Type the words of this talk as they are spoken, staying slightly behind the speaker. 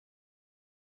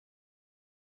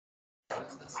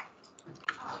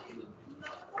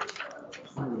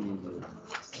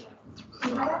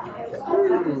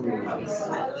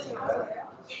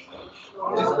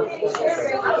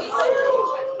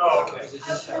Oh, okay.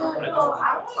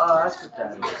 Oh, that's what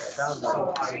that is. Sounds like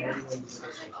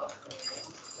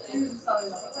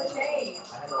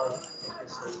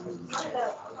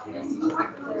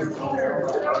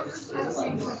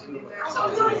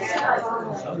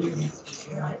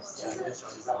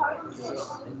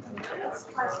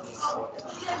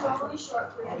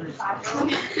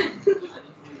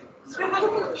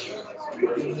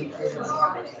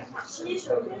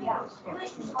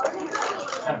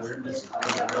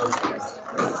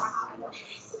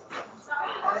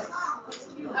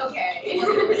Okay.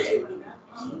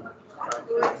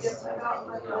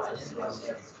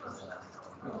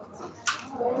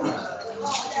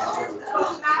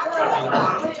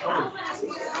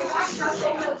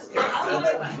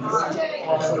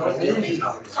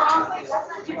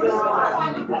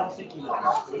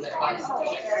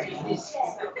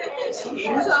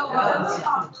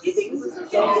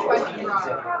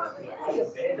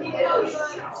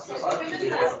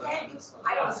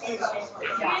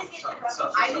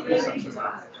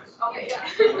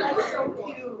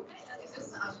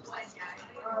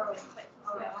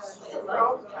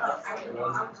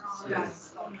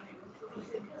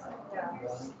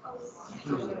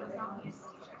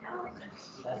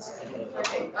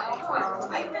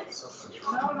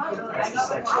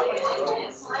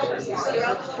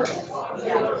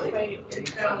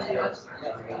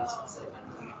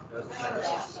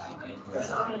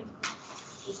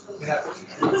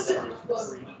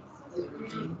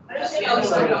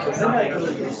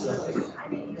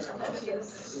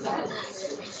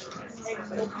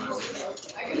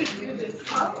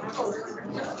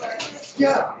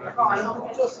 Yeah.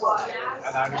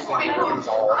 And I understand the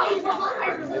result.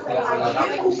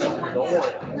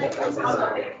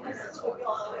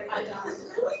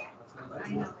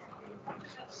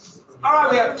 All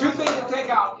right, we have two things to take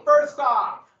out. First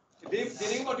off, did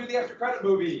anyone do the extra credit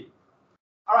movie?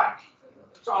 All right.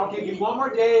 So I'll give you one more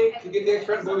day to get the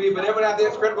extra credit movie, but everyone have the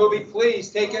extra credit movie,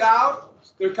 please take it out.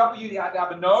 There are a couple of you that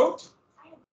have a note.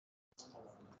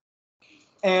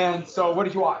 And so what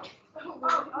did you watch?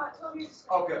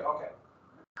 Oh, good, okay.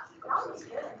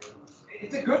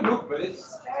 It's a good movie, but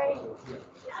it's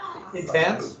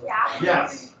intense.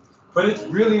 Yes. But it's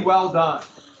really well done.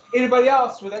 Anybody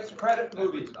else with extra credit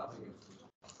movie?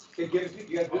 Okay, you guys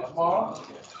do it tomorrow?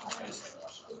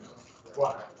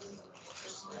 What?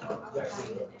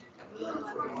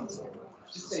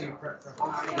 Just say you prep.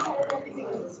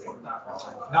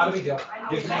 Not a big deal.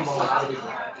 Give me a moment. Not a big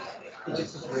deal. It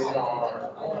just is rated R.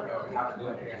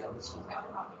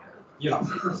 You know,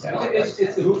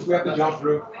 it's the hoops we have to jump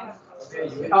through.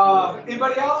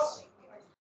 Anybody else?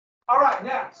 All right,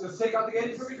 next, let's take out the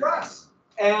Gettysburg Address.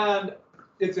 And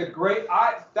it's a great,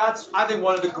 that's, I think,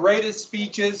 one of the greatest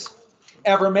speeches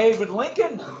ever made with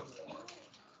Lincoln.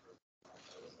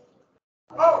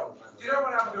 Oh, did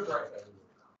everyone have a good break?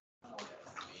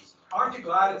 Aren't you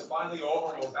glad it's finally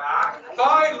over? We're back.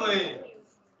 Finally!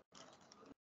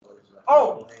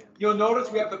 Oh, you'll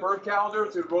notice we have the bird calendar.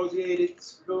 It's a roseated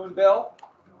spoonbill.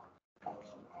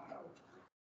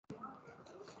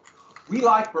 We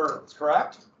like birds,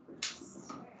 correct?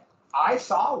 I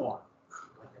saw one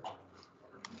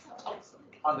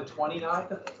on the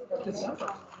 29th of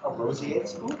December. A roseated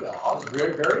spoonbill. I was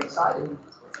very, very excited.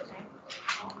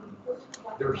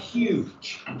 They're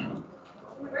huge.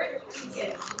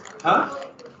 Huh?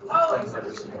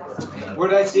 Where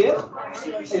did I see it?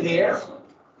 In the air.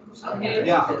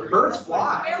 Yeah, birds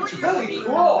fly. It's really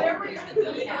cool. Where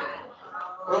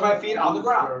are my feet? On the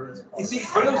ground. You see,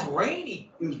 but it was raining.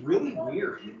 It was really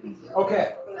weird.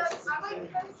 Okay.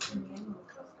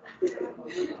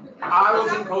 I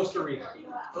was in Costa Rica.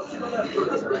 The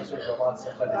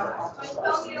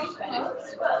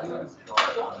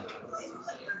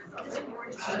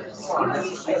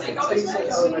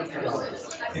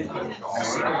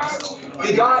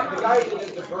guy who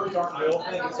did the birds aren't real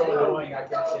thing is so annoying, I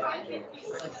can't stand it.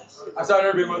 I saw an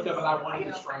interview with him and I wanted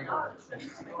to strangle him.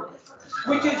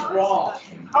 Which is wrong.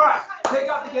 All right, take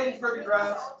out the Gettysburg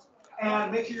Address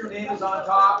and make sure your name is on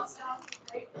top.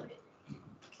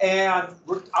 And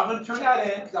I'm going to turn that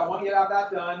in because I want you to have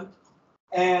that done.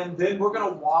 And then we're going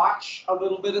to watch a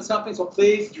little bit of something. So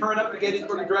please turn up the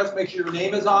Gettysburg Address, make sure your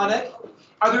name is on it.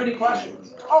 Are there any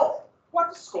questions? Oh,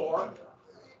 what's the score?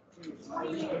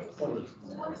 20.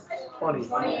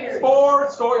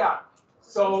 4 score, yeah.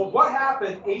 So what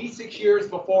happened 86 years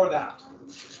before that?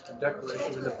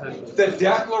 Declaration of Independence. The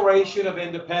Declaration of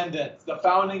Independence, the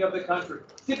founding of the country.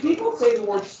 Did people say the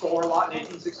word score a lot in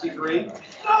 1863?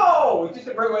 No, it's just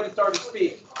a great way to start a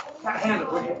speech. Hand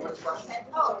it, what's the question?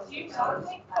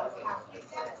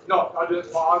 No,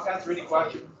 I'll answer any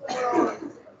question.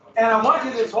 And I want to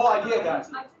get this whole idea that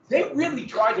they really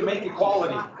tried to make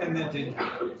equality and then didn't.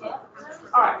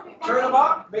 All right, turn them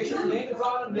up, make sure your name is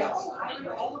on them. Yes.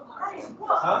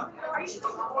 Huh?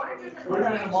 We're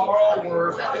doing tomorrow,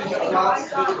 we're finishing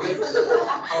class.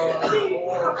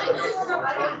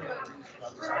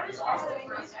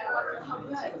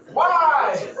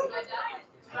 Why?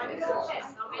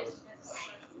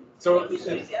 So,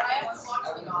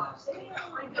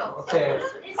 okay.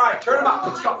 All right, turn them up,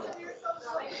 let's go.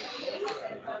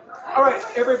 All right,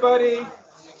 everybody,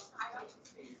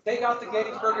 take out the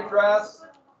Gettysburg Address,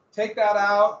 take that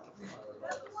out.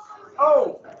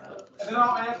 Oh, and then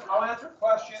I'll answer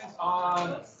questions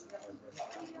on.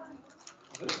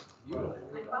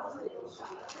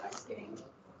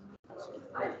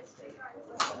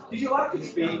 Did you like the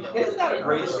speech? Isn't that a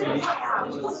great speech?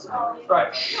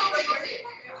 Right.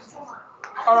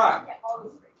 All right.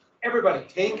 Everybody,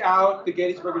 take out the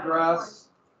Gettysburg Address.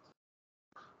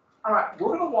 All right,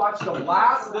 we're going to watch the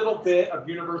last little bit of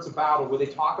Universal Battle where they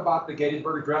talk about the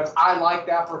Gettysburg Address. I like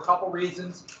that for a couple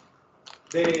reasons.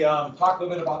 They talk a little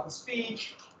bit about the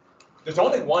speech. There's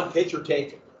only one picture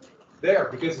taken there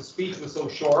because the speech was so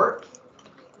short.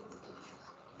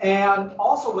 And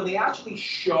also, when they actually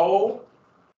show,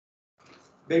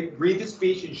 they read the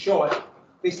speech and show it,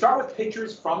 they start with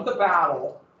pictures from the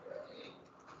battle,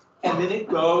 and then it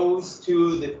goes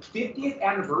to the 50th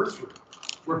anniversary,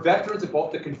 where veterans of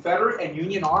both the Confederate and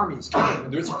Union armies came,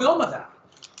 and there's a film of that.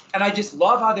 And I just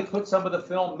love how they put some of the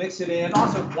film, mix it in.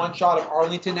 Also, one shot of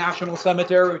Arlington National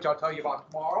Cemetery, which I'll tell you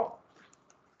about tomorrow.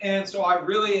 And so I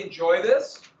really enjoy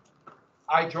this.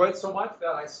 I enjoy it so much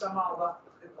that I somehow left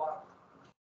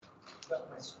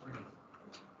my screen.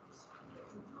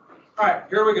 All right,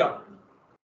 here we go.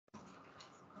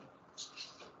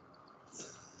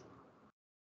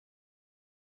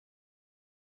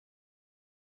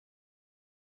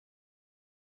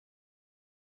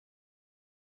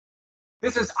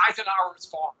 This is Eisenhower's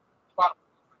farm.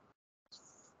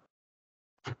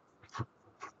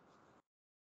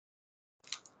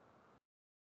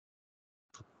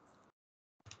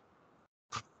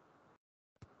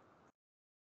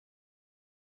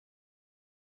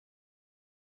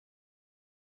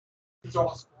 It's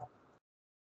awesome.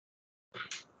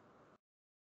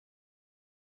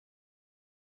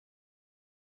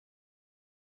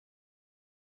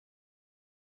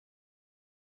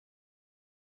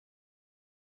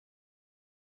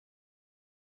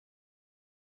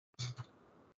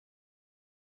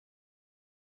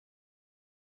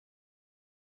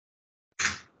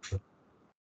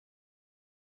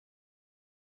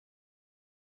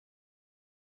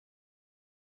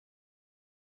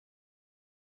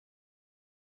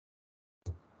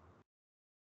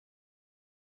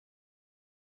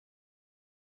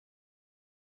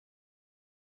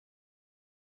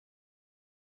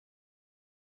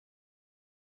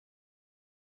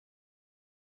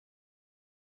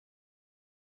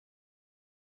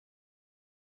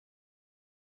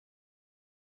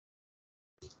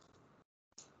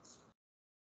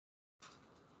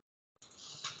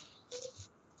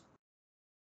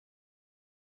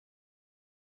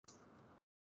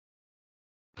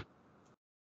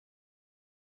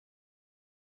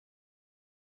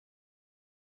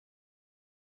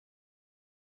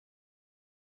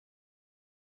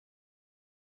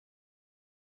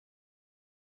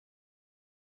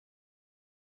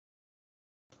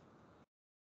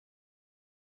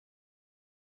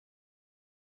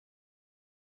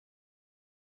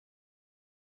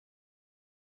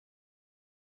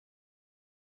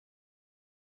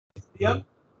 Yep.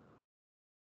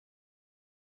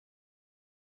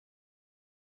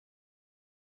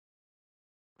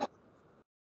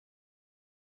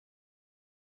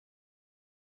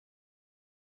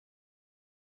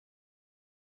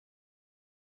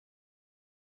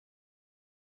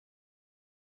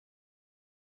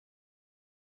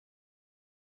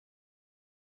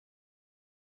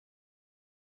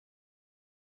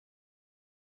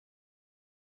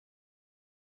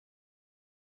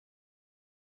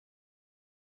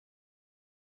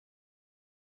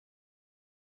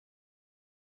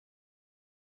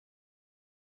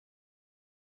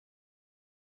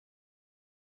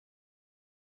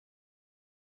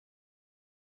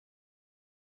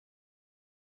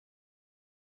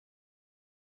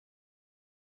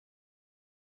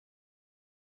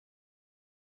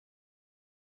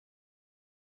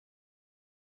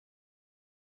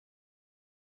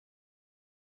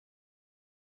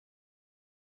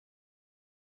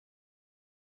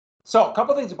 So a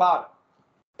couple things about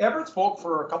it. Everett spoke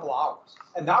for a couple hours,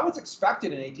 and that was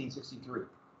expected in 1863.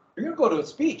 You're going to go to a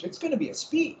speech, it's going to be a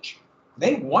speech.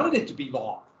 They wanted it to be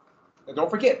long. And don't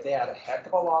forget, they had a heck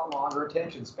of a lot longer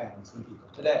attention spans than people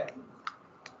today.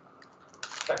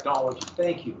 Technology,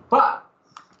 thank you. But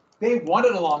they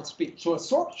wanted a long speech. So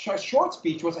a short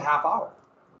speech was a half hour.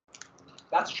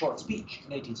 That's a short speech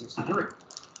in 1863.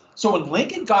 So when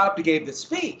Lincoln got up to give the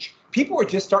speech, people were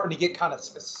just starting to get kind of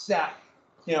set,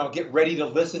 get ready to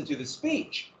listen to the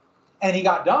speech. And he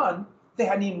got done, they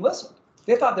hadn't even listened.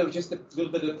 They thought there was just a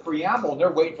little bit of preamble, and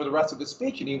they're waiting for the rest of the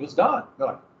speech, and he was done. They're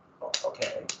like, oh,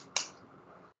 okay.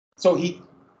 So he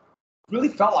really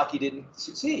felt like he didn't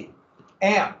succeed.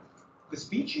 And the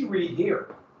speech you read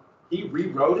here, he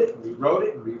rewrote it, and rewrote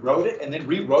it, and rewrote it, and then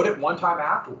rewrote it one time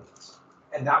afterwards.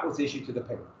 And that was issued to the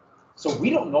paper. So we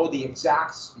don't know the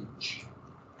exact speech,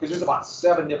 because there's about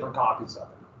 7 different copies of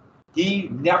it. He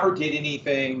never did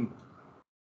anything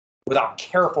without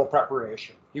careful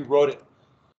preparation. He wrote it.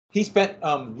 He spent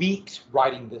weeks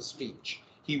writing this speech.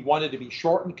 He wanted to be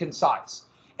short and concise.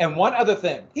 And one other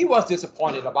thing, he was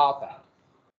disappointed about that.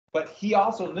 But he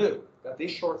also knew that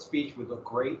this short speech would look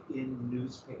great in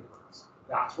newspapers.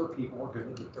 That's where people were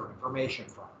going to get their information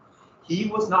from. He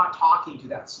was not talking to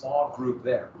that small group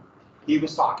there. He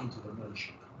was talking to the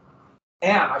nation.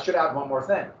 And I should add one more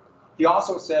thing. He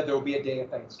also said there will be a day of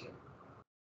Thanksgiving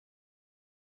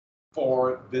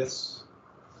for this,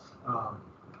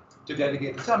 to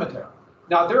dedicate the cemetery.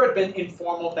 Now, there had been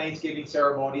informal Thanksgiving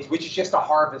ceremonies, which is just a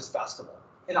harvest festival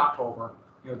in October.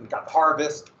 They've got the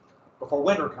harvest before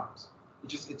winter comes.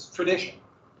 It's tradition.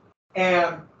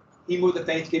 And he moved the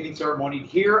Thanksgiving ceremony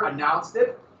here, announced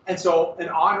it. And so in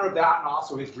honor of that and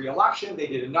also his re-election, they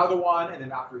did another one. And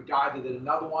then after he died, they did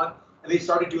another one. And they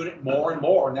started doing it more and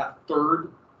more on that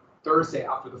third Thursday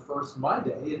after the first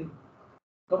Monday in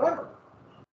November.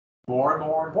 More and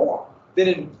more and more. Then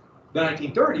in the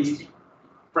 1930s,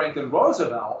 Franklin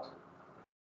Roosevelt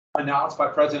announced by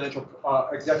presidential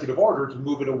executive order to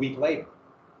move it a week later.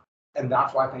 And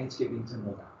that's why Thanksgiving's in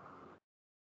November.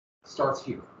 Starts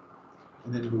here,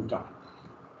 and then moved on.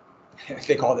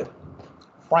 They called it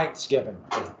Franksgiving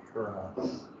for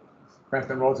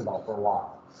Franklin Roosevelt for a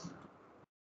while.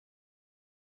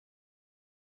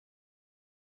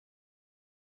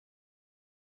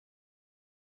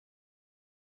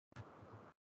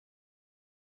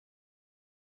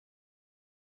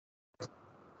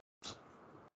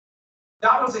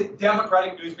 That was a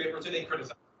Democratic newspaper, so they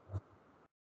criticized.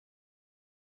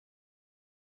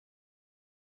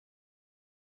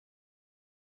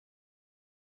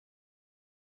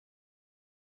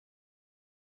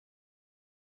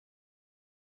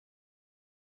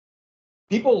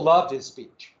 People loved his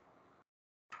speech.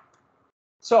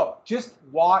 So just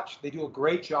watch. They do a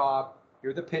great job. Here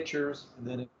are the pictures, and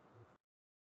then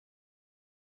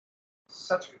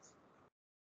such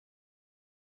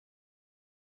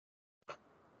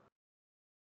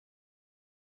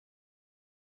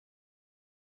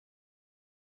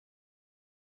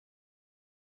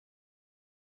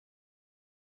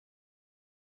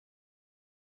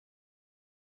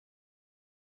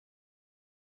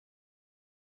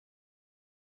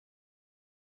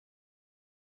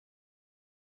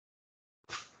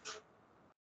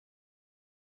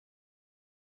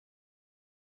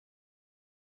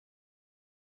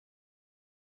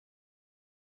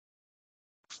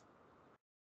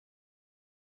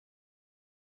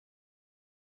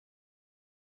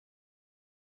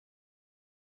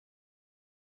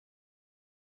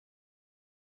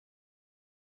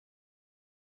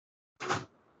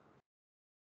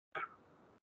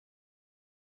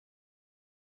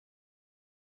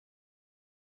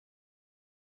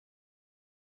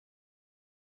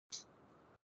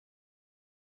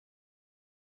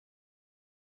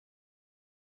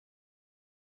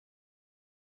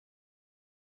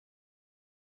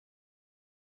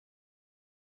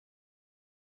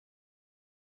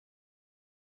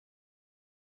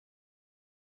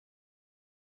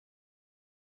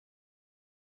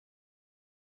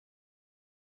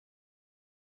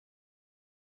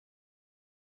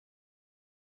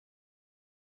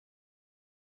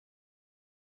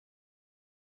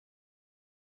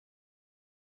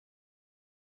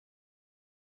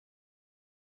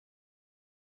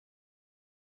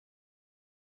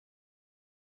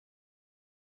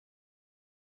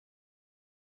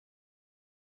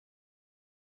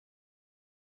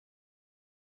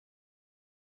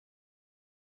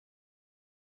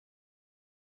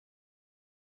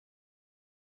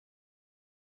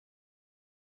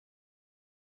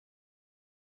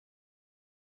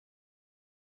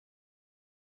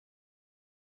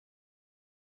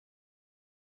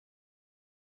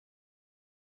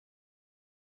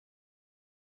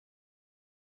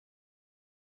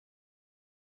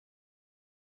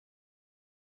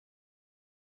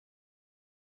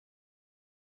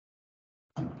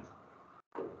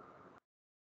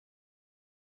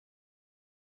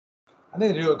I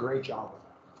think they do a great job with it.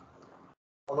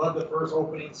 I love the first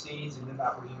opening scenes and then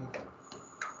that reunion.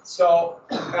 So,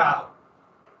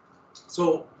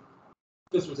 so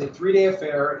this was a 3-day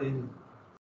affair in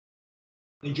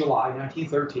July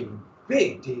 1913.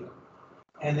 Big deal.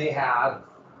 And they had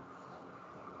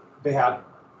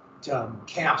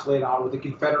camps laid out with the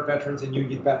Confederate veterans and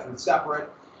Union veterans separate.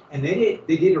 And they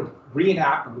did a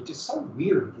reenactment, which is so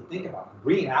weird if you think about it.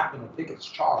 Reenactment of Pickett's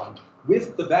charge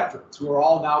with the veterans, who are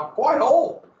all now quite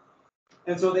old.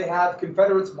 And so they had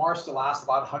Confederates march to last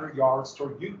about 100 yards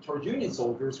toward Union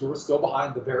soldiers who were still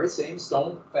behind the very same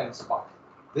stone fence spot,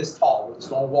 this tall with a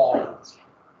stone wall fence.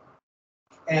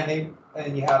 And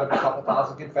you had a couple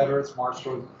thousand Confederates march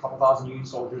toward a couple thousand Union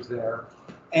soldiers there,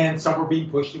 and some were being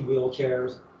pushed in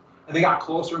wheelchairs. And they got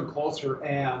closer and closer,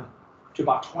 and to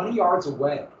about 20 yards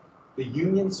away, the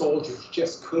Union soldiers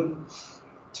just couldn't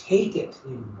take it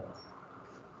anymore.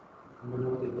 And you know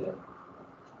what they did?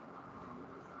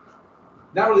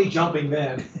 Not really jumping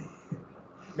men,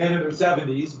 men in their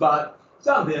 70s, but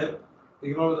some did. They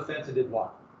came over the fence and did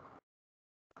what?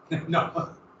 No,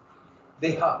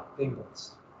 they hugged, they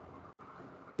embraced.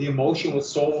 The emotion was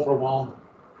so overwhelming,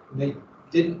 and they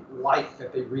didn't like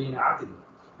that they reenacted it,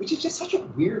 which is just such a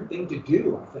weird thing to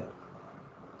do, I think.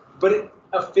 But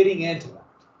a fitting end to that.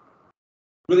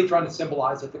 Really trying to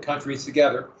symbolize that the country is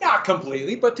together. Not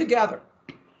completely, but together.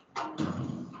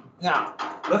 Now,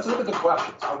 let's look at the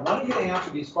questions. I want you to answer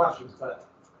these questions, but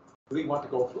I really want to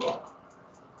go through them.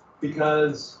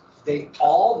 Because they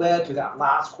all led to that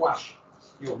last question.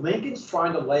 You know, Lincoln's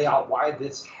trying to lay out why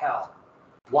this hell,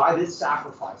 why this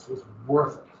sacrifice was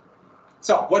worth it.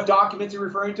 So, what documents are you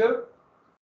referring to?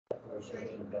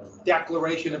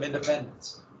 Declaration of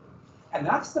Independence. And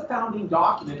that's the founding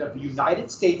document of the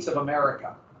United States of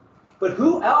America. But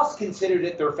who else considered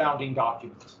it their founding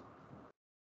document?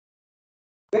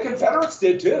 The Confederates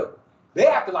did too. They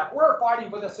acted like, we're fighting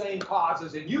for the same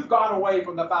causes and you've gone away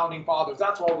from the founding fathers.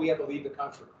 That's why we had to leave the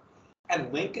country.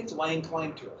 And Lincoln's laying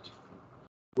claim to it.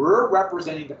 We're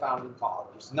representing the founding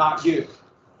fathers, not you.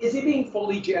 Is he being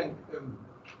fully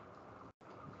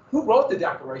who wrote the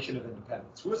Declaration of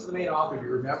Independence? Who was the main author? Do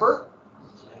you remember?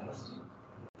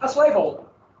 A slaveholder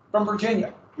from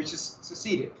Virginia, which is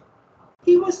seceded.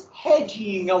 He was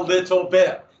hedging a little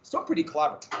bit. Still pretty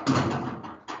clever.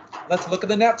 Let's look at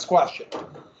the next question.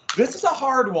 This is a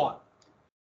hard one.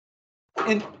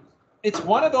 And it's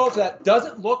one of those that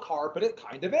doesn't look hard, but it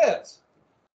kind of is.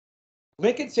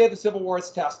 Lincoln said the Civil War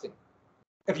is testing.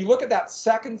 If you look at that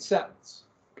second sentence,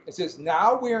 it says,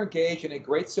 now we are engaged in a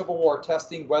great civil war,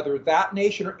 testing whether that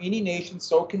nation or any nation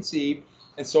so conceived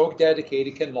and so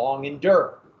dedicated can long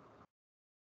endure.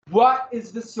 What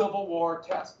is the Civil War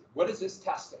testing? What is this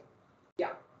testing? Yeah.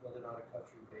 Whether or not a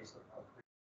country based upon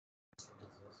freedom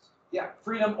exists. Yeah,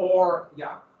 freedom or, yeah.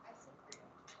 I said freedom.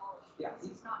 Yeah.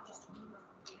 It's not just freedom.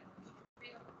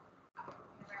 Freedom.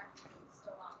 America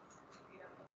still on freedom.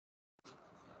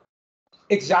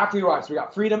 Exactly right. So we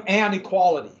got freedom and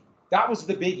equality. That was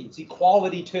the biggies,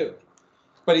 equality too.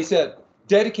 But he said,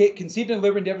 conceived and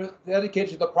delivered and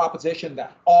dedicated to the proposition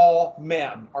that all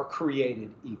men are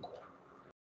created equal.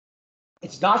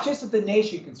 It's not just that the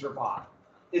nation can survive.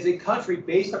 It's a country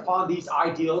based upon these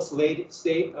ideals laid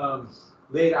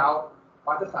out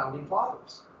by the founding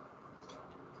fathers.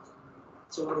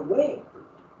 So in a way,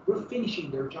 we're finishing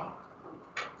their job.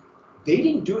 They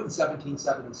didn't do it in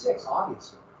 1776,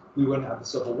 obviously. We wouldn't have the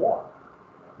Civil War.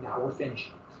 Now we're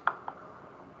finishing.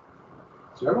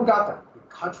 So everyone got that. A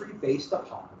country based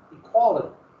upon equality.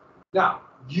 Now,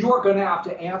 you are going to have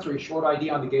to answer a short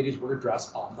ID on the Gettysburg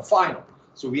Address on the final.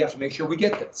 So we have to make sure we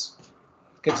get this.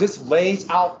 Because this lays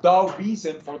out the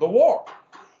reason for the war.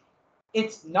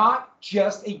 It's not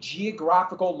just a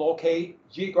geographical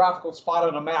spot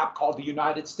on a map called the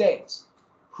United States.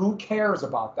 Who cares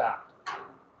about that?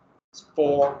 It's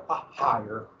for a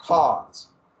higher cause.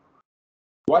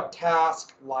 What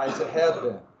task lies ahead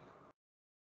then?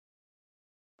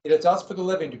 It is us for the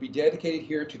living to be dedicated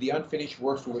here to the unfinished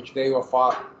work for which they who have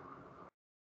fought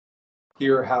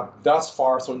here have thus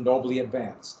far so nobly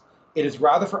advanced. It is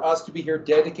rather for us to be here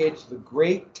dedicated to the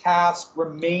great task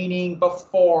remaining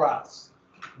before us.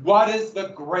 What is the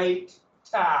great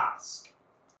task?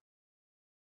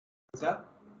 What's that?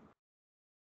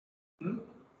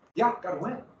 Yeah, gotta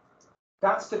win.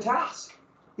 That's the task.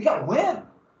 We gotta win.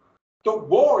 The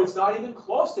war is not even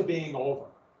close to being over.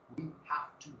 We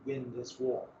have to win this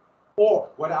war. Or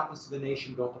what happens to the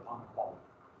nation built upon equality?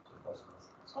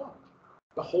 It's gone.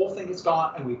 The whole thing is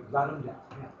gone, and we've let them down.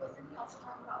 Yeah. Can we also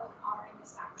talk about like honoring the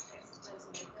sacrifice of those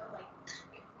who feel like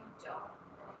if we don't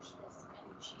finish this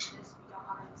and achieve this, we don't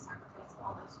honor the sacrifice of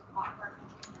all those who fought for our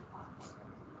country and their cause?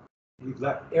 We We've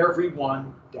let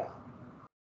everyone down.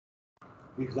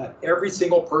 We've let every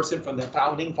single person from the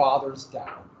founding fathers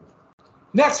down.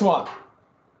 Next one.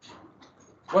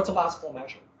 What's the last full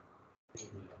measure?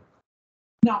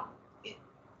 Now,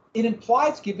 it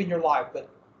implies giving your life, but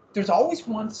there's always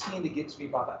one scene that gets me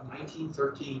about that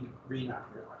 1913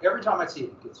 reenactment. Every time I see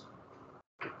it, it gets me.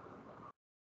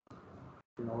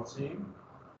 You know what scene?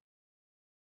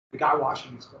 The guy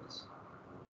washing his face.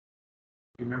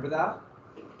 You remember that?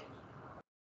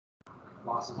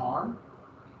 Lost his arm.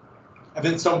 And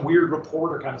then some weird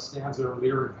reporter kind of stands there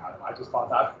leering at him. I just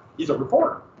thought that he's a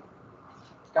reporter.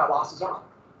 Got lost his arm.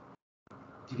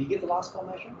 Did he get the last full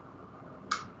measure?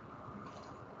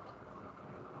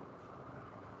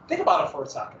 Think about it for a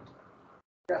second.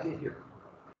 Got hit here.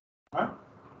 Right?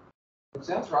 Makes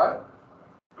sense, right?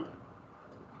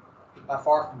 Not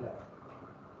far from dead.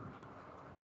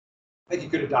 I think he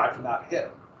could have died from that hit.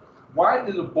 Why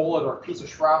did a bullet or a piece of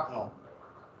shrapnel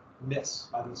miss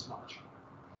by this much?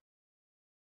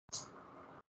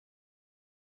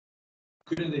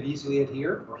 Couldn't it easily hit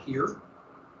here or here,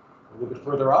 a little bit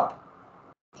further up,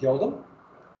 killed him?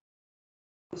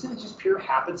 Isn't it just pure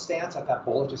happenstance that that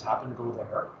bullet just happened to go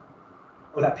there?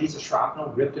 Or that piece of shrapnel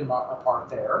ripped him apart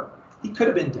there? He could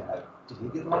have been dead. Did he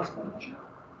get the last one?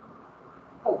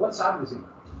 Oh, what side was he?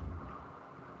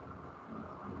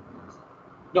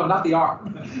 No, not the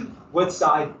arm. What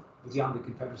side was he on the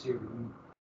Confederacy?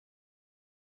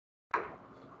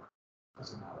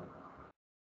 Doesn't matter.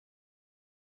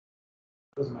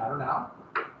 Doesn't matter now.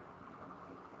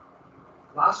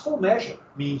 Last full measure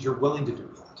means you're willing to do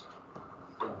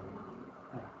that.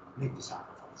 Make the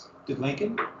sacrifice. Did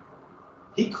Lincoln?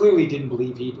 He clearly didn't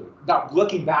believe he did. Now,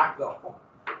 looking back though,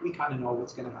 we kind of know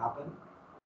what's going to happen.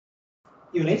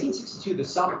 In 1862, the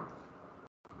summer,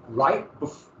 right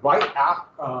before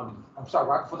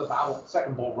the battle,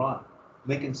 Second Bull Run,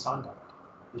 Lincoln's son died,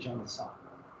 his youngest son.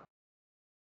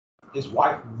 His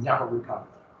wife never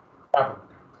recovered, ever.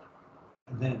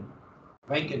 And then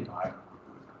Lincoln died.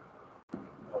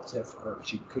 That's it for her.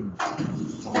 She couldn't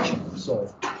function.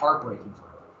 So heartbreaking for her.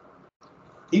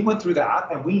 He went through that,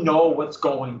 and we know what's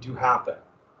going to happen.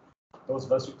 Those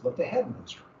of us who've looked ahead in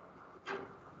history.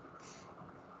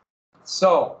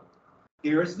 So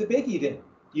here's the biggie then.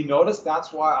 You notice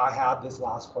that's why I had this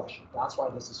last question. That's why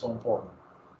this is so important.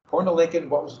 According to Lincoln,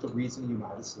 what was the reason the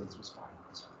United States was fighting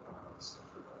this war?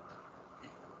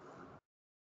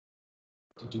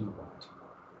 To do what?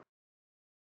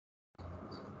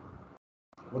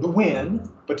 Well, to win,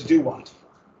 but to do what?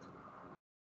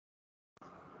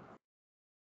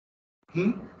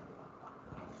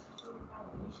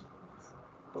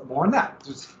 But more than that,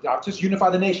 not just unify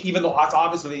the nation, even though that's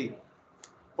obviously,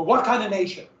 but what kind of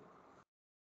nation?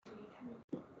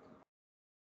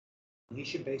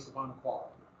 Nation based upon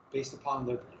equality, based upon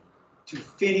liberty, to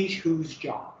finish whose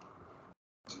job?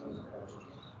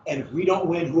 And if we don't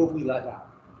win, who have we let down?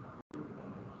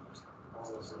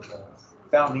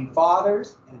 Founding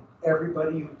fathers and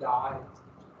everybody who died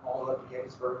all up at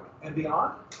Gettysburg and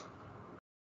beyond.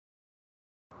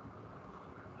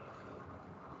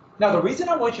 Now, the reason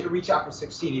I want you to reach out for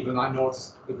 16, even though I know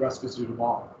it's the rest is due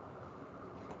tomorrow,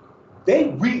 they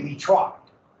really tried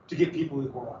to give people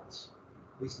equal rights,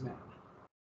 at least men.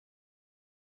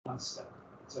 One step.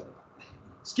 So,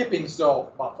 skipping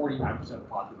still about 49% of the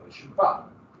population, but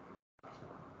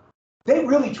they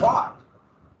really tried.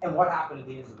 And what happened at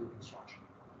the end of Reconstruction?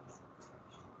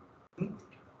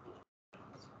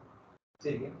 Say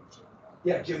it again.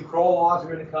 Yeah, Jim Crow laws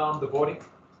are going to come, the voting.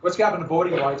 What's happened to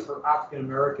voting rights for African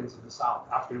Americans in the South,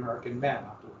 African American men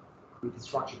after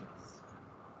Reconstruction?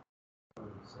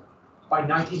 By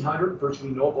 1900,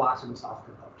 virtually no blacks in the South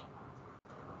could vote.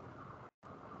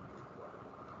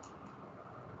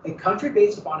 A country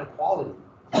based upon equality,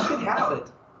 you can have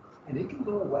it, and it can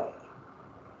go away.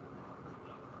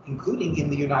 Including in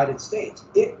the United States.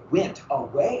 It went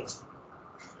away.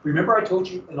 Remember I told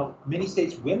you in many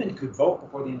states women could vote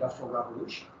before the Industrial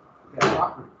Revolution.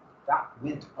 That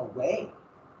went away.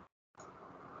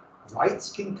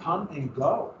 Rights can come and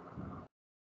go.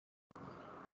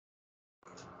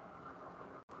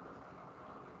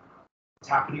 It's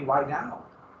happening right now.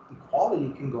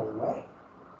 Equality can go away.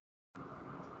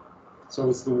 So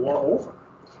is the war over?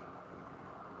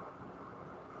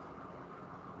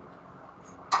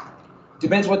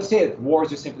 Depends what to say. War is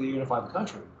just simply to unify the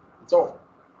country. It's over.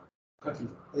 The country's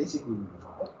basically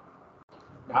unified.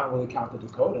 I don't really count the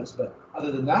Dakotas, but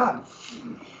other than that.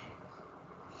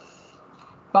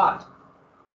 But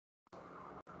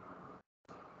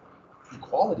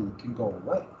equality can go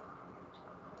away.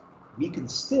 We can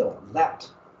still let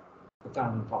the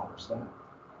founding fathers down.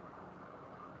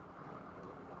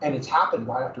 and it's happened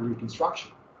right after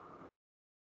Reconstruction.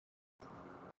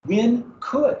 When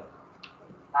could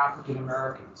African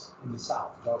Americans in the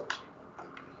South vote?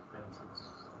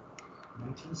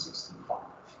 1965.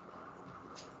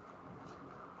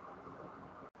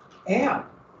 And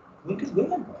when could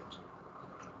women vote?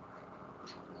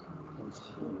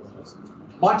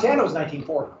 Montana was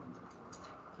 1940.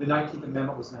 The 19th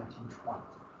Amendment was 1920.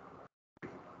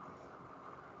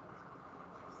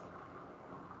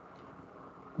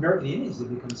 American Indians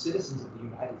didn't become citizens of the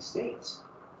United States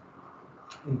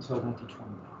until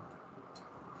 1929.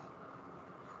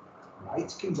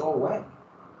 Rights can go away.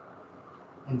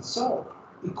 And so,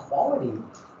 equality,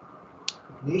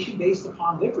 a nation based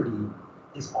upon liberty,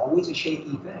 is always a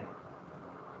shaky thing.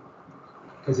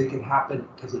 Because it can happen,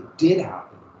 because it did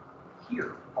happen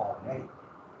here already.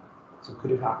 So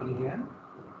could it happen again?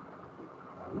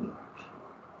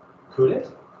 Could it?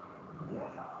 Yeah,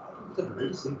 I think it's a very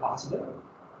distinct possibility.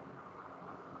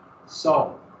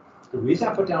 So, the reason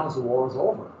I put down is the war is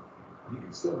over. You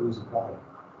can still lose equality.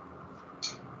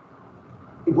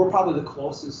 We're probably the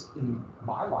closest in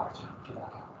my lifetime to that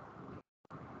happening.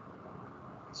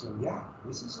 So yeah,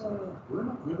 this is we're in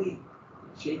a really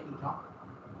shaky time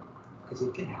because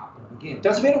it can happen again.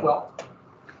 Doesn't mean it will.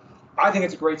 I think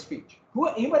it's a great speech.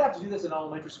 Anybody have to do this in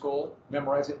elementary school?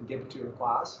 Memorize it and give it to your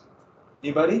class?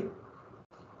 Anybody?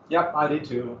 Yep, I did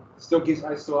too.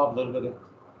 I still have a little bit of.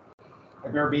 I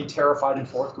remember being terrified in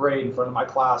 4th grade in front of my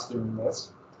class doing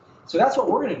this. So that's what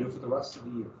we're going to do for the rest of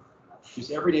the year.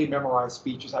 Just every day memorize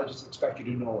speeches. I just expect you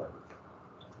to know it.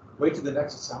 Wait till the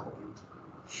next assembly.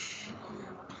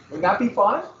 Wouldn't that be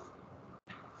fun?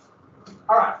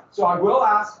 All right, so I will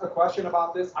ask a question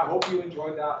about this. I hope you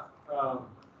enjoyed that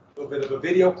little bit of a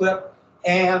video clip.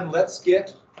 And let's go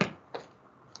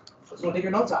take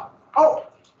your notes out. Oh,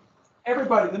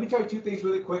 everybody, let me tell you 2 things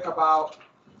really quick about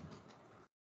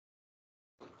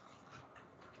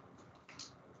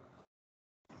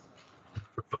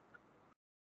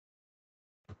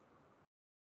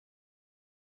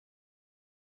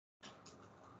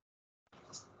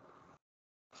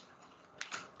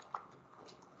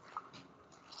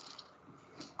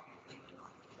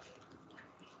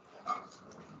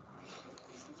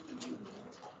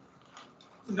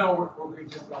No, we're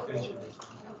just not finishing.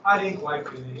 I didn't quite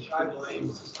finish. I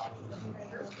blame society.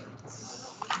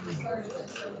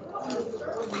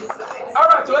 All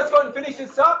right, so let's go and finish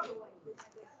this up.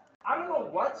 I don't know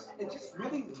what. It's just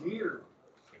really weird.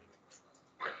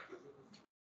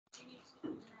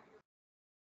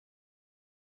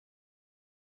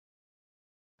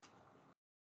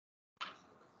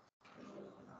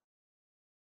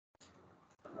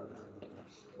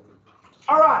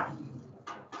 All right.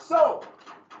 So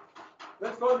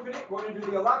let's go and finish. We're going to do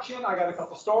the election. I got a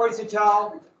couple stories to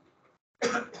tell.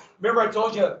 Remember I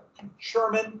told you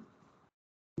Sherman,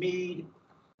 Meade.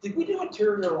 Did we do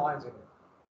interior lines in it?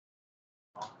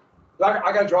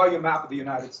 I got to draw you a map of the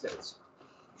United States.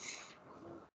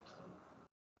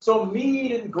 So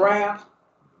Meade and Grant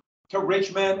to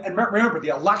Richmond. And remember the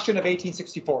election of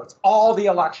 1864. It's all the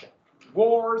election.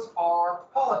 Wars are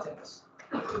politics.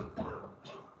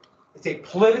 It's a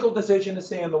political decision to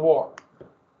stay in the war.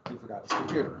 You forgot this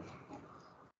computer.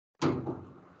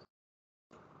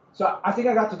 So I think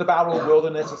I got to the Battle of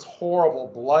Wilderness, this horrible,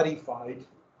 bloody fight.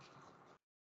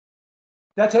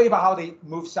 Did I tell you about how they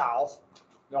moved south?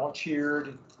 They all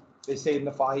cheered. They stayed in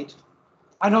the fight.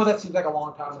 I know that seems like a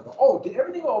long time ago. Oh, did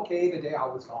everything go okay the day I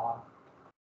was gone?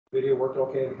 Video worked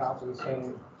okay, the counselors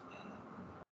came.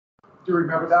 Do you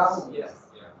remember that? Yes.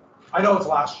 Yeah. I know it's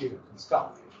last year and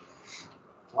stuff.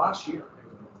 Last year.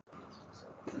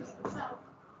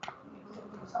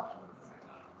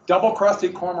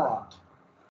 Double-crested cormorant.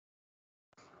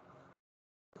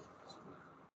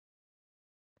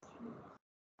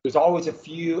 There's always a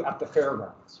few at the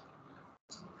fairgrounds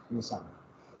in the summer.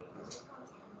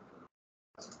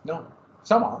 No,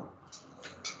 some are.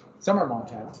 Some are in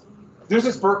Montana. There's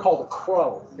this bird called a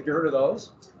crow. Have you heard of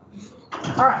those?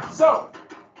 All right, so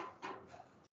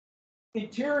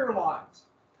interior lines.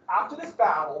 After this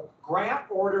battle, Grant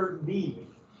ordered Meade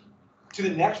to the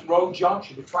next road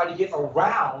junction to try to get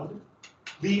around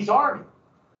Lee's army.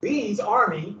 Lee's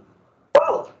army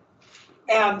followed.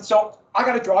 And so I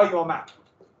got to draw you a map.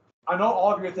 I know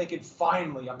all of you are thinking,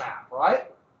 finally a map, right?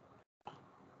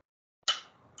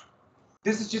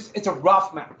 This is just, it's a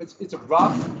rough map. It's a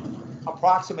rough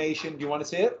approximation. Do you want to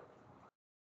see it?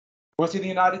 Want to see the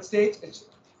United States?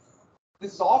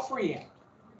 This is all freehand.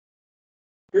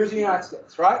 Here's the United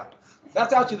States, right?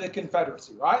 That's out to the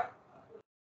Confederacy, right?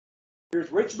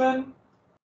 Here's Richmond.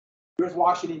 Here's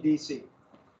Washington, D.C.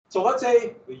 So let's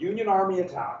say the Union Army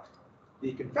attacked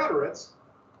the Confederates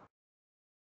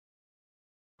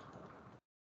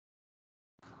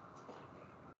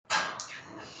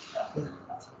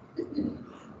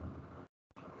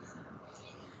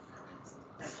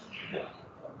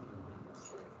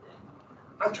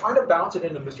I'm trying to bounce it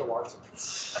into Mr. Larson.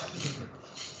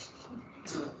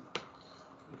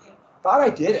 Thought I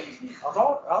did it. I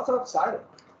was all excited.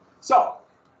 So,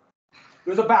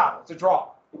 there's a battle, it's a draw.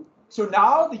 So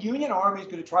now the Union Army is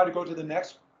going to try to go to the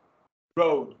next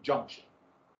road junction.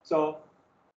 So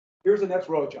here's the next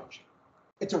road junction.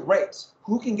 It's a race.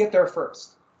 Who can get there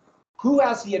first? Who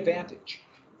has the advantage?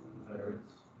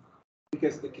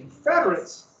 Because the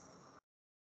Confederates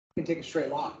can take a straight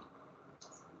line.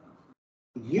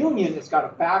 The Union has got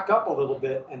to back up a little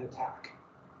bit and attack.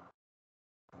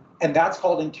 And that's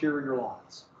called interior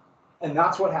lines. And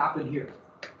that's what happened here.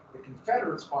 The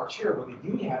Confederates march here, but the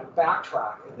Union had to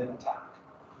backtrack and then attack.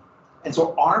 And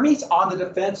so armies on the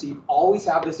defensive always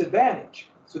have this advantage.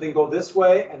 So they go this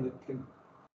way, and the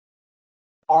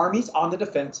armies on the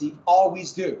defensive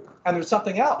always do. And there's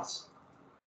something else.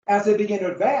 As they begin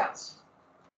to advance,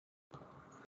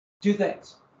 two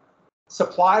things.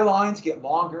 Supply lines get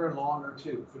longer and longer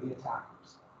too for the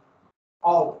attackers.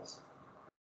 Always.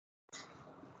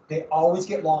 They always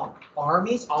get longer.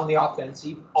 Armies on the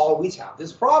offensive always have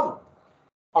this problem.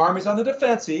 Armies on the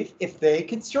defensive, if they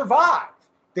can survive,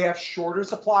 they have shorter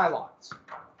supply lines.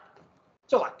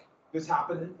 So like, this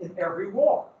happened in every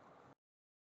war.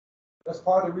 That's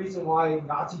part of the reason why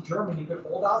Nazi Germany could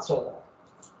hold out so long.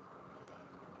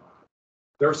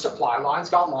 Their supply lines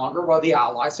got longer while the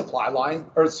Allies'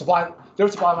 their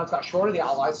supply lines got shorter, the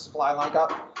Allies' supply line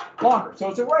got longer. So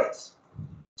it's a race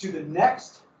to the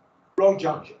next road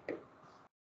junction,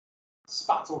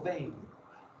 Spotsylvania.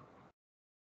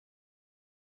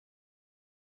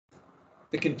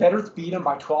 The Confederates beat them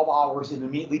by 12 hours and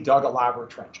immediately dug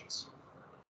elaborate trenches.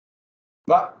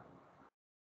 But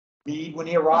Meade, when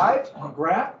he arrived on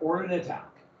Grant, ordered an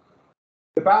attack.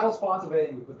 The Battle of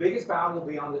Spotsylvania, the biggest battle will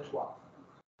be on the 12th.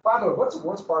 By the way, what's the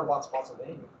worst part about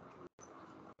Spotsylvania?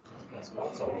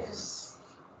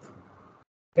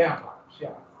 Vampires, yeah.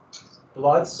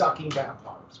 Blood-sucking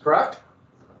vampires, correct?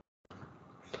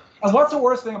 And what's the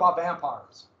worst thing about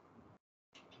vampires?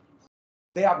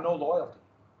 They have no loyalty.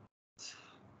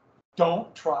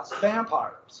 Don't trust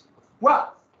vampires.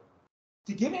 Well,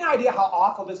 to give you an idea how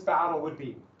awful this battle would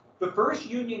be, the first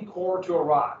Union Corps to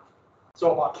arrive,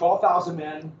 so about 12,000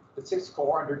 men, the 6th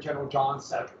Corps under General John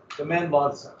Sedgwick. The men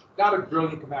loved Sedgwick. Not a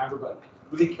brilliant commander, but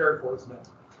really cared for his men.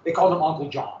 They called him Uncle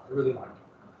John. They really liked him.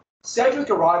 Sedgwick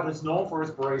arrived and was known for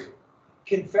his bravery.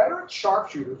 Confederate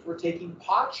sharpshooters were taking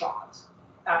pot shots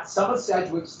at some of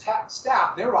Sedgwick's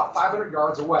staff. They were about 500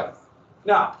 yards away.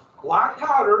 Now, black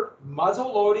powder,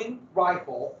 muzzle-loading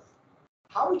rifle.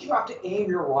 How would you have to aim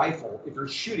your rifle if you're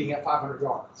shooting at 500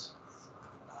 yards?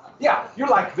 Yeah, you're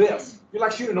like this. You're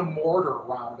like shooting a mortar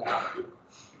round at you.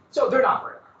 So they're not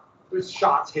very. There's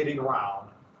shots hitting around.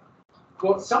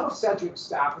 Well, some of Sedgwick's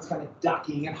staff was kind of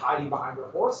ducking and hiding behind their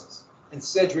horses. And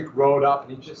Sedgwick rode up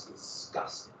and he just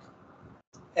disgusted.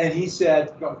 And he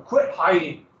said, quit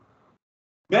hiding.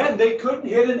 Men, they couldn't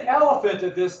hit an elephant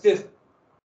at this distance.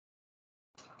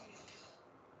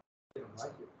 They didn't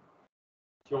like it.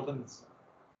 Killed him.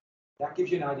 That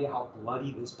gives you an idea how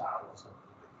bloody this battle was going to be.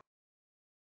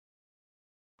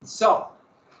 So,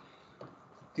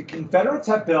 the Confederates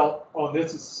have built, oh,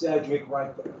 this is Sedgwick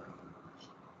right there.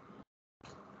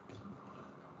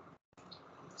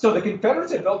 So the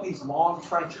Confederates have built these long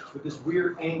trenches with this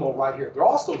weird angle right here. They're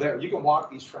all still there. You can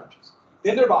walk these trenches.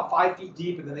 Then they're about 5 feet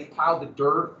deep, and then they piled the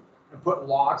dirt and put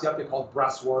logs up. They're called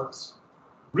breastworks.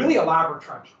 Really elaborate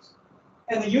trenches.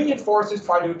 And the Union forces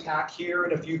tried to attack here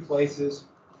in a few places.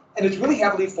 And it's really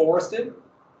heavily forested.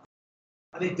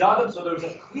 And they dug them so there was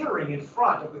a clearing in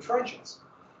front of the trenches.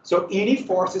 So any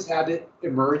forces had to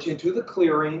emerge into the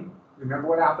clearing. Remember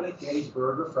what happened at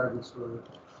Gettysburg or Fredericksburg?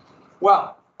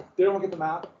 Well, did everyone get the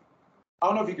map? I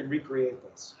don't know if you can recreate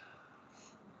this.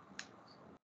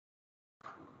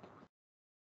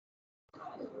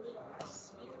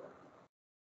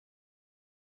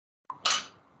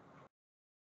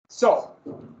 So,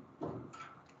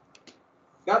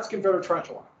 that's Confederate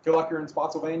trench line. Feel like you're in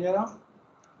Spotsylvania now?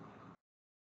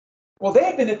 Well, they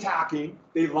had been attacking.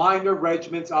 They lined their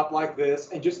regiments up like this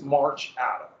and just marched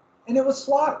at them. And it was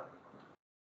slaughter.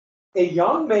 A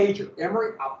young major,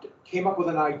 Emory Upton, came up with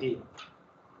an idea.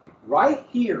 Right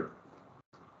here,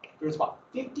 there's about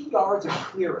 50 yards of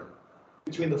clearing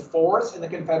between the forest and the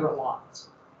Confederate lines.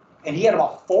 And he had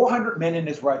about 400 men in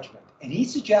his regiment. And he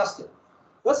suggested,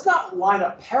 let's not line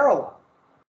up parallel.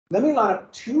 Let me line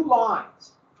up 2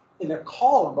 lines in a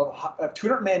column of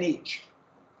 200 men each.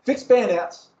 Fixed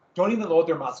bayonets, don't even load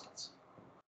their muskets.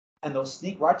 and they'll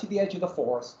sneak right to the edge of the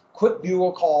forest, quick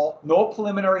bugle call, no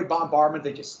preliminary bombardment.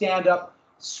 They just stand up,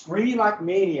 screaming like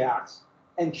maniacs,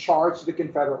 and charge to the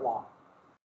Confederate line.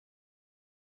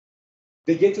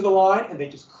 They get to the line and they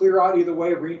just clear out either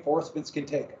way. Reinforcements can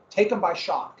take them by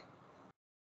shock.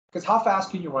 Because how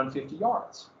fast can you run 50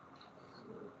 yards?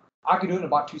 I can do it in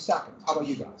about 2 seconds. How about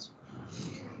you guys?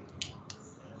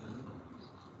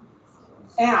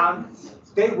 And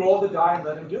they rolled the die and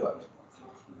let him do it.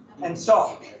 And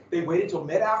so they waited till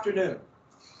mid-afternoon.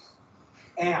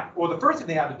 And, well, the first thing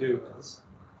they had to do is,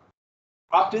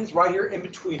 Upton's right here in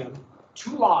between them,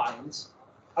 2 lines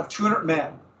of 200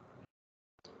 men.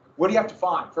 What do you have to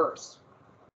find first?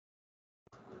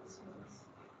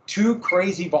 2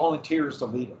 crazy volunteers to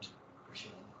lead it.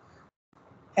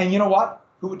 And you know what?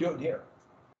 Who would do it here?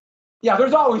 Yeah,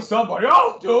 there's always somebody.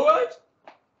 I'll do it.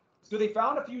 So they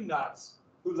found a few nuts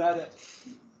who led it.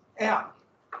 And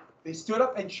they stood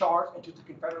up and charged and took the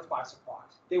Confederates by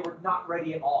surprise. They were not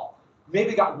ready at all.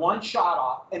 Maybe got 1 shot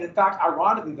off. And in fact,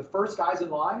 ironically, the first guys in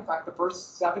line, in fact, the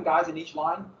first 7 guys in each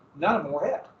line, none of them were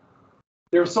hit.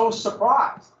 They were so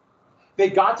surprised. They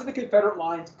got to the Confederate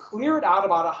lines, cleared out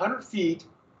about 100 feet,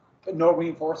 but no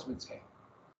reinforcements came.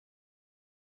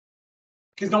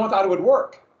 Because no one thought it would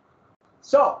work.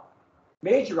 So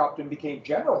Major Upton became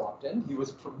General Upton. He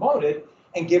was promoted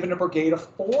and given a brigade of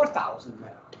 4,000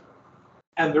 men.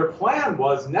 And their plan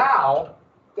was now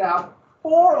to have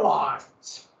 4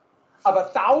 lines of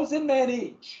 1,000 men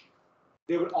each.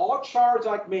 They would all charge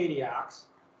like maniacs.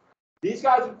 These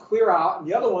guys would clear out, and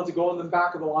the other ones would go in the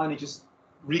back of the line and just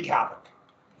wreak havoc.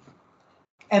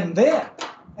 And then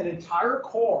an entire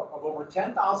corps of over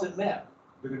 10,000 men,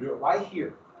 they're going to do it right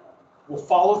here, will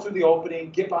follow through the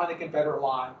opening, get behind the Confederate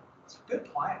line. It's a good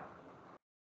plan.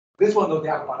 This one, though, they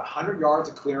have about 100 yards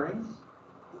of clearing.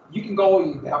 You can go,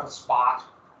 you have a spot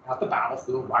at the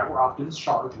battlefield right where Upton's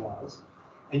charge was,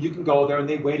 and you can go there, and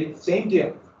they waited, same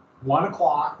deal, 1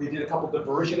 o'clock, they did a couple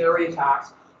diversionary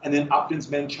attacks, and then Upton's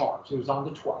men charged. It was on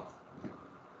the 12th.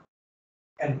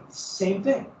 And same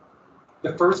thing.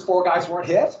 The first 4 guys weren't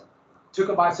hit, took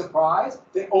them by surprise.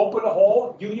 They opened a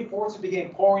hole, Union forces began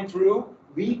pouring through.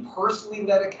 Lee personally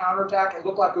led a counterattack. It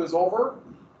looked like it was over.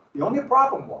 The only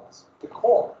problem was the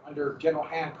Corps under General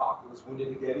Hancock, who was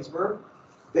wounded at Gettysburg,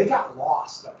 they got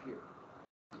lost up here.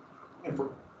 And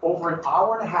for over an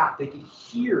hour and a half, they could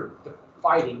hear the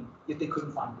fighting, yet they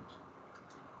couldn't find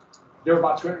it. They were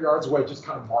about 200 yards away, just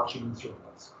kind of marching in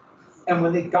circles. And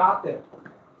when they got there,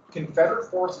 Confederate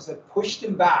forces had pushed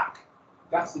them back.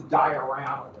 That's the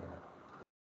diorama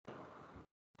there.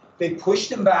 They pushed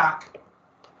them back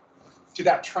to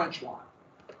that trench line.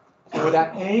 And where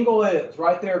that angle is,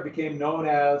 right there, became known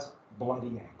as Bloody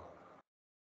Angle.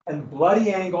 And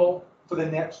Bloody Angle, for the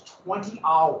next 20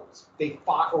 hours, they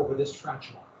fought over this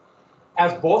trench line.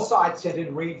 As both sides sent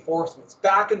in reinforcements,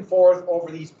 back and forth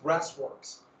over these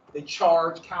breastworks. They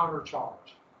charged,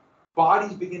 countercharged.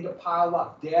 Bodies began to pile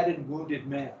up, dead and wounded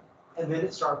men. And then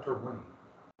it started to rain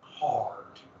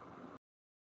hard.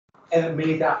 And it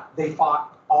made that, they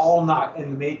fought all night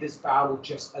and made this battle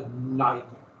just a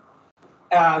nightmare.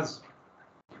 As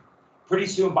pretty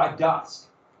soon by dusk,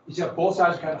 you see both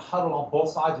sides kind of huddled on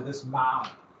both sides of this mound.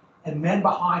 And men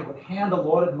behind would hand a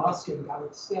loaded musket and kind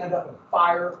of stand up and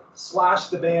fire, slash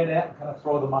the bayonet, and kind of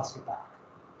throw the musket back.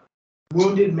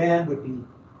 Wounded men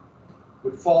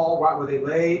would fall right where they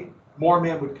lay. More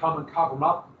men would come and cover them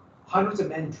up. Hundreds of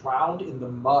men drowned in the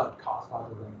mud caused by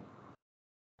the rain.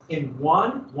 In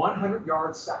one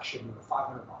 100-yard section, there were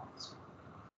 500 bodies.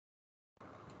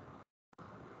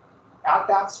 At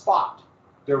that spot,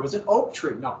 there was an oak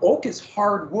tree. Now, oak is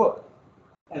hard wood,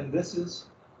 and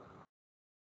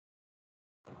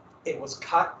it was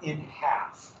cut in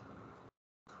half.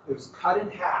 It was cut in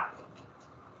half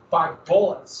by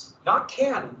bullets, not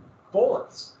cannon,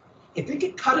 bullets. If they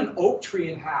could cut an oak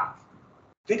tree in half,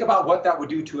 think about what that would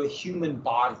do to a human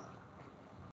body.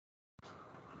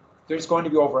 There's going to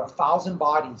be over 1,000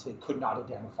 bodies they could not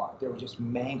identify. They were just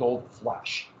mangled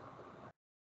flesh.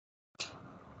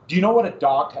 Do you know what a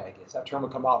dog tag is? That term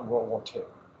would come out in World War II.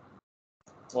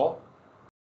 Well,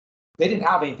 they didn't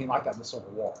have anything like that in the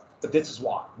Civil War, but this is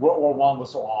why. World War I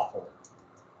was so awful.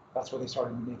 That's where they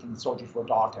started making soldiers wear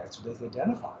dog tags so they could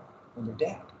identify them when they're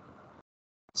dead.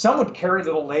 Some would carry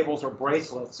little labels or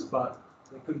bracelets, but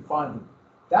they couldn't find them.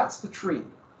 That's the tree.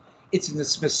 It's in the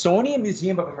Smithsonian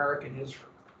Museum of American History.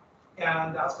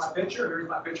 And that's my picture. Here's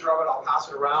my picture of it. I'll pass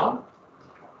it around.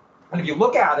 And if you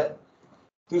look at it,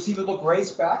 you'll see little gray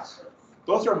specks.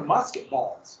 Those are musket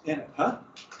balls in it, huh?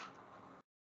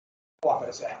 What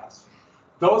I say.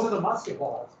 Those are the musket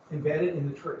balls embedded in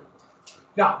the tree.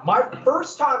 Now, my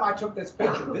first time I took this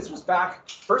picture, this was back,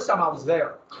 first time I was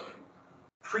there,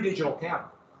 pre-digital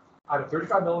camera. I had a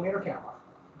 35mm camera,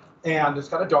 and it's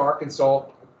kind of dark, and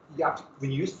so you have to,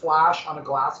 when you use flash on a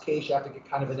glass case, you have to get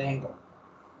kind of an angle.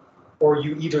 Or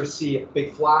you either see a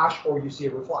big flash or you see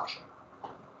a reflection.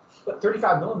 But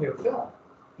 35mm film,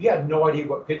 you had no idea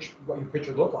what your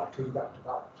picture looked like until you got it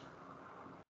developed.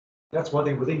 That's one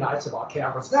thing really nice about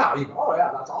cameras now. You go, oh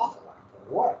yeah, that's awful. I can put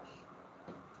it away.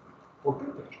 Or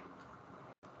good picture.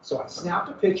 So I snapped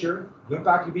a picture, went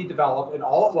back to be developed, and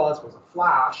all it was a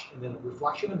flash, and then a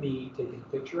reflection of me, taking a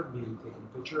picture of me, taking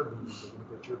a picture of me, taking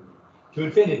a picture of me, to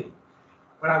infinity.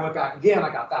 When I went back again,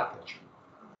 I got that picture.